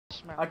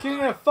smack. I can't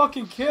get a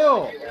fucking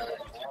kill.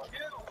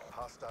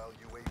 Hostile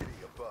UAV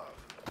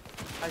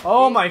above.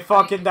 Oh my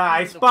fucking die.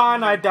 I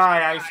spawn, I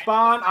die. I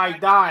spawn, I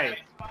die.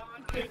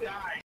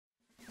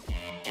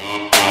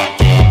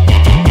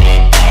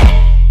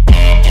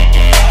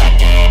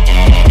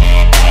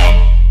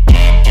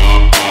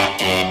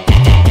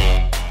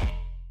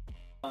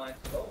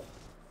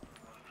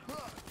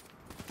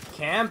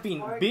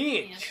 Camping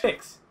bitch.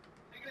 6.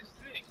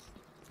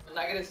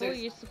 Oh,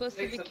 you're supposed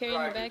to be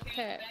carrying the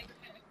backpack.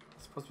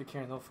 Supposed to be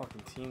carrying no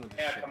fucking team with this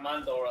Yeah, shit.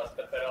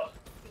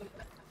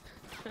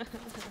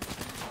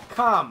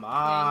 Come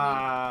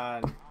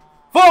on.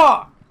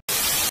 Fuck!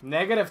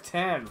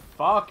 -10.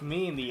 Fuck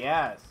me in the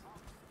ass.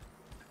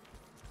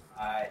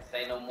 Alright,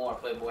 say no more,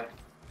 playboy.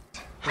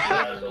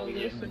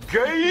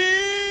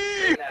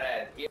 Gay! That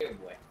ass here,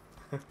 boy.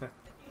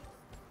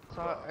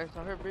 I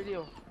saw her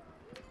video.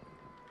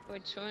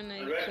 Which one?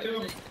 I Red too.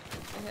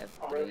 have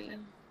 3.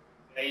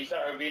 Hey, you saw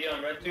her video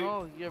on Red too?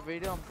 No, your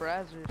video on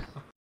Brazzers.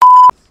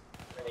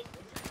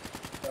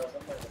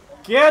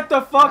 Get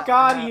the fuck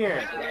out of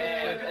here.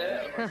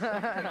 Bro,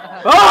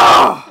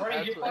 Oh!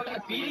 you fucking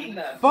beating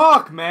them.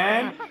 Fuck,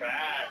 man.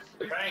 Trash.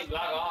 Frank,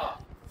 log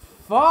off.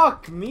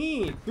 Fuck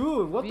me.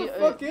 Dude, what the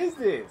fuck is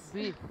this?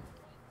 B.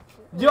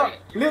 Yo,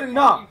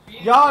 no.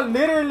 Y'all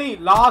literally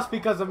lost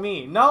because of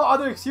me. No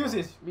other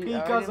excuses. B,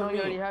 Because of you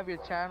already me. have your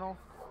channel.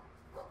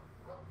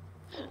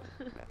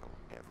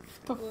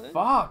 What the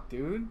fuck,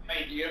 dude?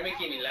 Hey, you're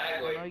making me lag, I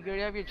know boy. you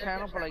already have your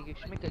channel, but like you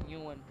should make a new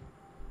one.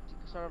 You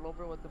can start all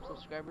over with them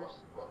subscribers.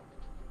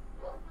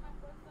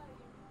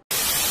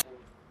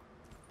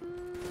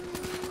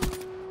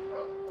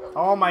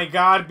 Oh my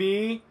god,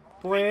 B.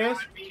 Pues.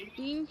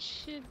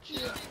 Pinche tú,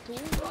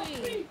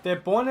 Te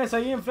pones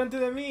ahí enfrente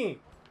de mí.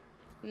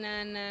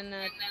 Nah,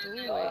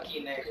 tú,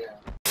 Lucky nigga.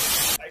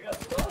 I got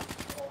stuck.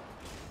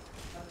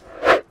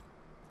 I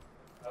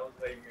was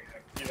like,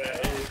 give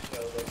that age. I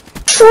was like,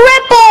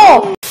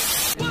 Triple!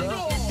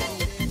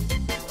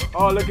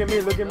 Oh, look at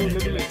me, look at me,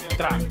 look at me.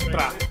 Tra,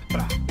 tra,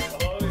 tra.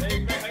 oh,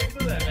 hey, Frank, how you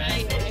do that,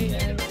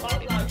 man? Hot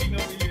dogging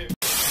over here.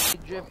 Hey,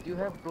 Drip, you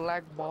have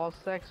black ball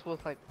sacks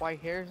with like white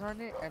hairs on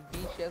it, and B,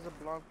 she has a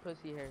blonde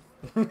pussy hair.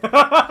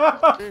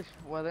 Trish,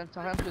 well then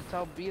tell him to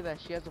tell B that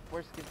she has a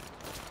foreskin.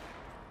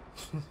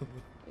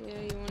 Yeah,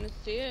 you wanna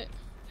see it?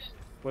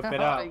 Whip it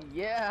out.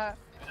 Yeah.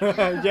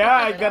 Yeah,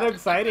 I got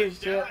excited,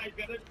 shit.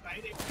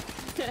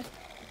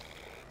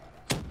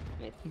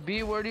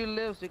 B, where do you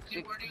live? So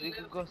you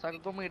could go, so I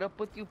could go meet up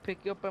with you, pick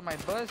you up at my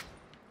bus.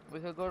 We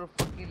could go to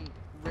fucking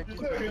Ricky's.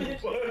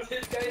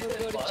 This guy We'll said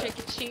go to fuck. Chuck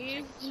E.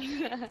 Cheese.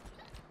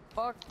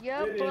 Fuck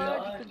yeah,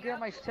 bud. You could get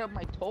my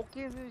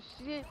tokens and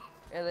shit.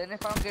 And then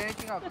if I don't get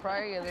anything, I'll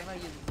cry. And then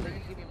you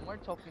give me more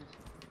tokens.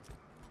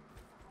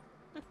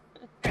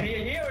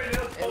 He already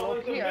knows And all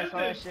low-key, I the saw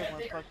that business. shit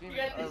when fucking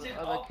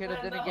the kid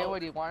that didn't get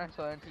what he wanted,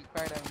 so then he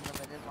cried at me and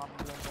then his mom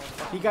was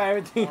like, He got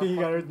everything, he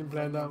got everything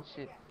planned out.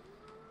 Shit.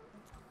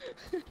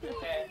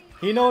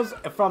 He knows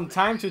from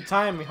time to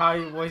time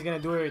what he's gonna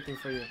do everything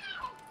for you.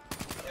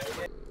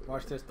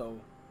 Watch this though.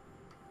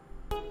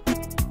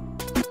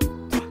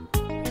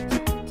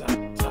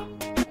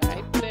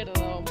 Ay,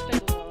 perdón.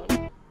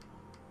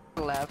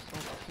 Laughs.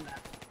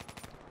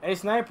 Hey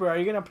Sniper, are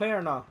you gonna play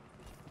or not?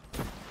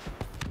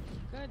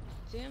 God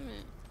damn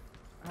it.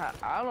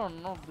 I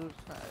don't know, dude.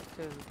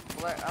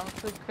 Cause I'm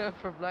too good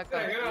for Black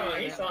Ops. Yeah,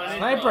 he's on it.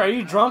 Sniper, are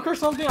you drunk or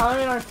something? I don't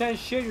even understand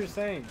shit you're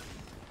saying.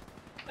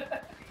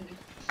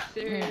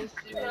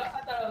 Seriously. I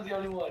thought I was the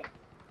only one.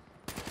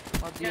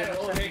 He had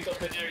old hiccup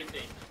and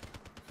everything.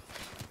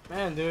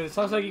 Man, dude, it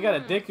sounds like you got a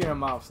dick in your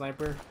mouth,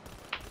 Sniper.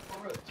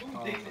 For real,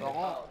 2 dicks in the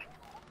mouth.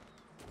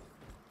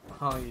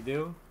 Oh, you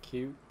do?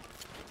 Cute.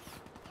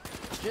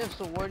 Jeff,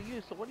 so what are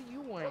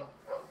you wearing?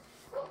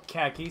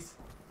 Khakis.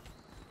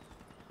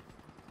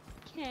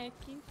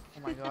 Khakis.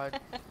 Oh my god.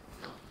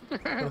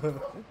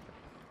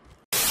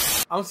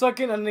 I'm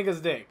sucking a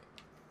nigga's dick.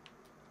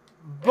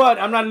 But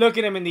I'm not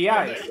looking him in the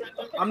eyes.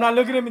 I'm not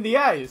looking him in the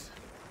eyes.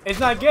 It's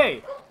not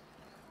gay.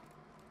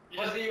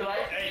 But do you like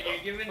Hey, it?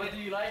 you're giving But do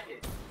you like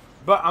it?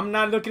 But I'm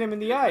not looking him in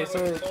the eyes. So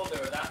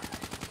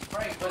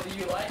Frank, but do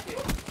you like it?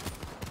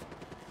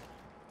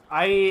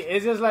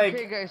 it's just like,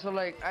 Okay, guys, so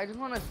like, I just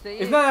want to say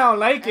it's not that I don't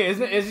like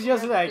it. It's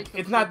just like,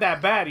 it's not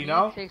that bad, you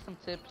know? Take some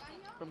tips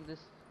from this.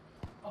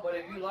 Oh, but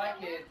if you like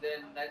it,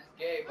 then that's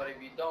gay. But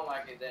if you don't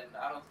like it, then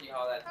I don't see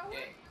how that's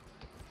gay.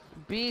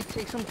 B,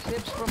 take some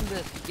tips from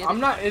this. Get I'm it?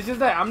 not, it's just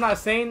that I'm not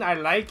saying I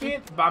like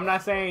it, but I'm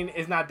not saying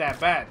it's not that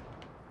bad.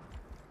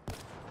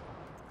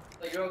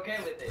 So you're okay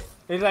with it?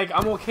 It's like,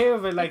 I'm okay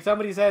with it. Like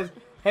somebody says,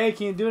 hey,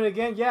 can you do it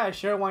again? Yeah,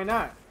 sure, why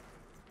not?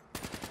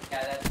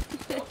 Yeah,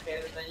 that's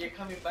okay. Then you're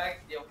coming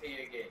back. Okay,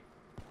 you're gay.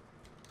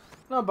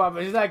 No, but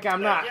it's like,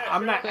 I'm not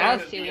Pussy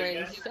asking,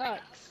 really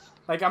sucks.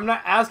 like, I'm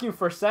not asking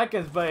for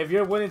seconds, but if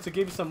you're willing to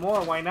give me some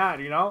more, why not,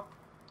 you know?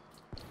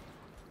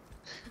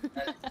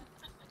 That's,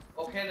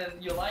 okay, then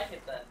you like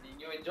it then.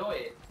 You enjoy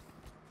it.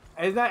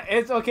 It's not,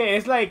 it's okay.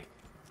 It's like,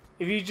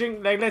 if you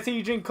drink, like, let's say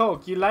you drink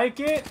Coke, you like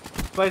it,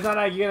 but it's not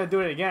like you're gonna do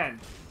it again.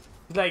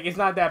 It's like, it's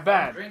not that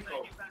bad. Drink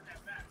Coke.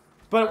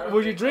 But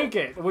would you drink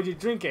it? Would you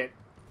drink it?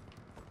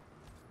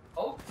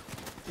 Oh,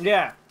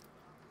 Yeah.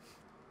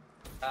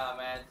 nah,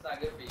 man, it's not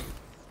good for you.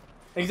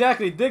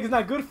 Exactly. Dick is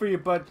not good for you,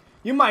 but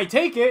you might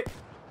take it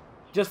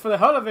just for the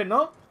hell of it,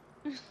 no?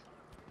 Because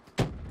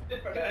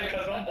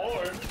I'm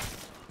bored.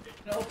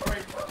 No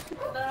work.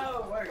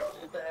 No work.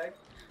 What the heck?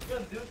 You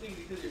don't do things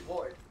because you're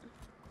bored.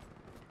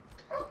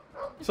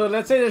 So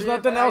let's say there's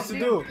nothing else to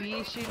do.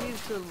 B, she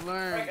needs to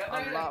learn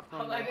a lot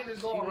from I'm not this. gonna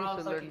She go needs around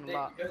to sucking learn a dick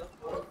lot. because I'm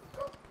bored.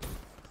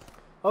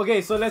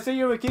 Okay, so let's say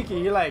you're with Kiki.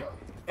 You're like,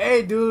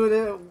 hey,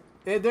 dude,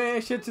 there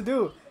ain't shit to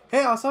do.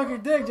 Hey, I'll suck your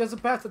dick just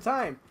to pass the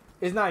time.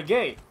 It's not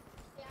gay.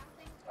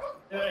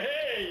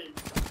 Hey!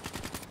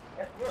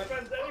 We're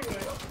friends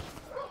anyway.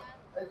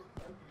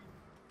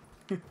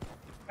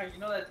 You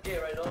know that's gay,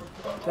 right? Don't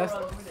go That's-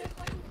 around doing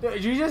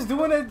it. You're just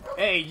doing it.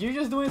 Hey, you're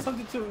just doing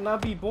something to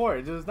not be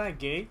bored. It's not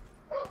gay.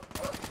 Fuck,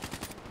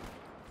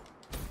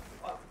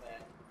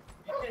 man.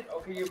 You can,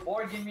 okay, you're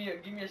bored. Give me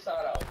a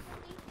shout out.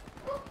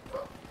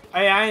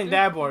 Hey, I ain't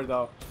that bored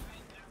though.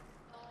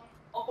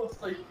 Oh,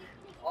 so you,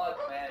 oh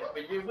man,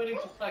 but you're willing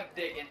to suck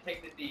dick and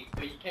take the dick,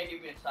 but you can't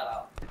give me a shout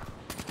out.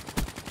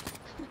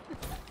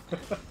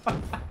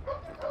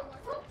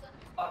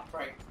 Oh,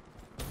 Frank.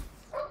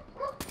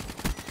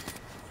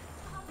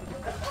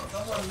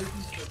 Someone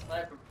listen to the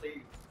sniper,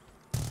 please.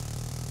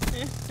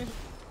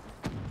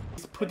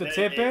 Put the And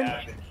tip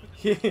then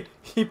in.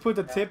 He put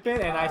the tip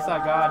in, and I saw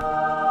God.